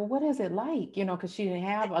 she said, well, what is it like? You know, because she didn't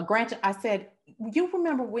have a grandchild. I said, you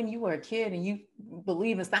remember when you were a kid and you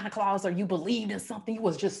believed in Santa Claus, or you believed in something, you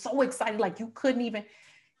was just so excited, like you couldn't even,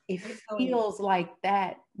 it feels like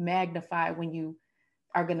that magnified when you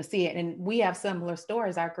are going to see it. And we have similar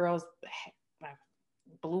stories. Our girls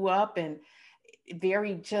blew up and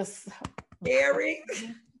very just scary.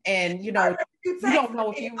 And you know, you don't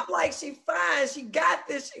know if you. I'm like, she fine, she got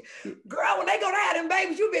this. Girl, when they go to have them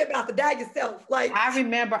babies, you be about to die yourself. Like, I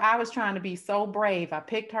remember I was trying to be so brave. I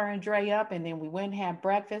picked her and Dre up, and then we went and had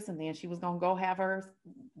breakfast, and then she was gonna go have her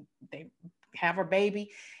baby,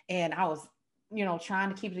 and I was, you know, trying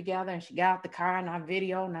to keep it together. And she got out the car and I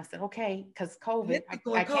video, and I said, okay, because COVID,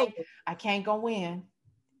 I can't go in.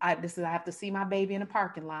 I have to see my baby in the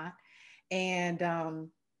parking lot, and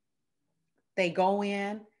they go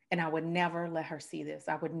in. And I would never let her see this.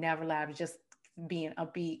 I would never let her, just being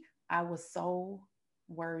upbeat. I was so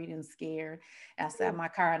worried and scared. I sat in my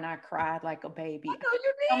car and I cried like a baby.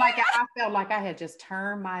 I felt like I had just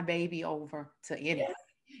turned my baby over to anyone.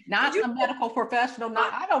 Not a medical professional.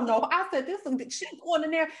 I don't know. I said, she's going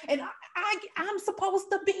in there and I'm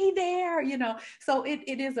supposed to be there, you know? So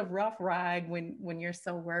it is a rough ride when you're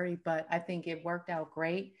so worried, but I think it worked out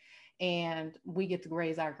great. And we get to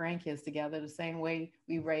raise our grandkids together the same way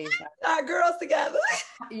we raised our girls together.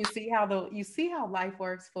 You see how life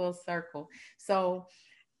works full circle. So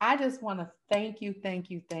I just want to thank you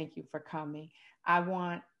for coming. I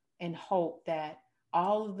want and hope that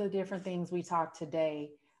all of the different things we talked today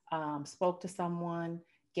spoke to someone,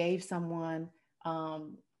 gave someone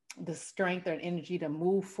the strength or energy to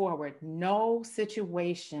move forward. No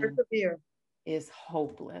situation is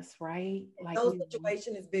hopeless, right? Like no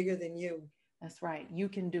situation is bigger than you. That's right. You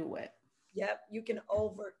can do it. Yep, you can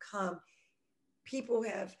overcome. People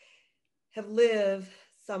have lived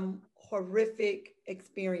some horrific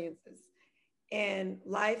experiences, and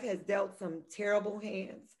life has dealt some terrible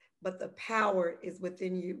hands, but the power is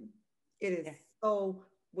within you. It is so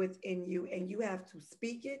within you, and you have to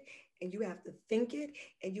speak it, and you have to think it,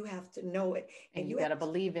 and you have to know it, and you got to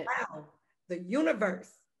believe it. The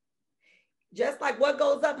universe, just like what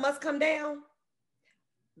goes up must come down,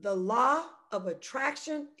 the law of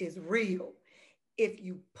attraction is real. If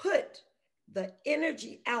you put the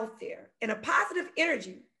energy out there, and a positive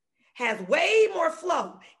energy has way more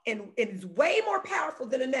flow and is way more powerful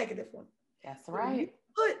than a negative one. That's right. You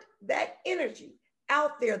put that energy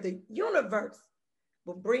out there, the universe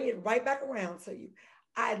will bring it right back around to you.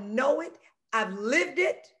 I know it. I've lived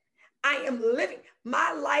it. I am living.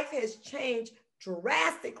 My life has changed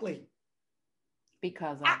drastically.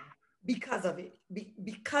 Because of it,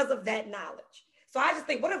 because of that knowledge. So I just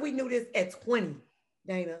think, what if we knew this at 20,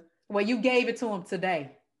 Dana? Well, you gave it to him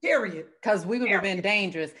today. Period. Because we would have been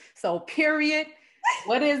dangerous. So period.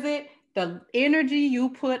 What is it? The energy you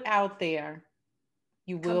put out there,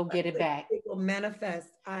 you will get it back. It will manifest.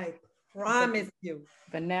 I promise you.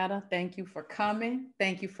 Vonetta, thank you for coming.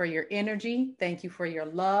 Thank you for your energy. Thank you for your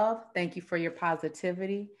love. Thank you for your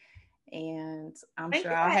positivity. And I'm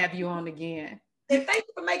sure I'll have you on again. And thank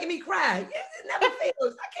you for making me cry. It never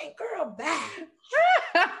fails. I can't girl back.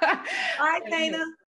 All right, Dana.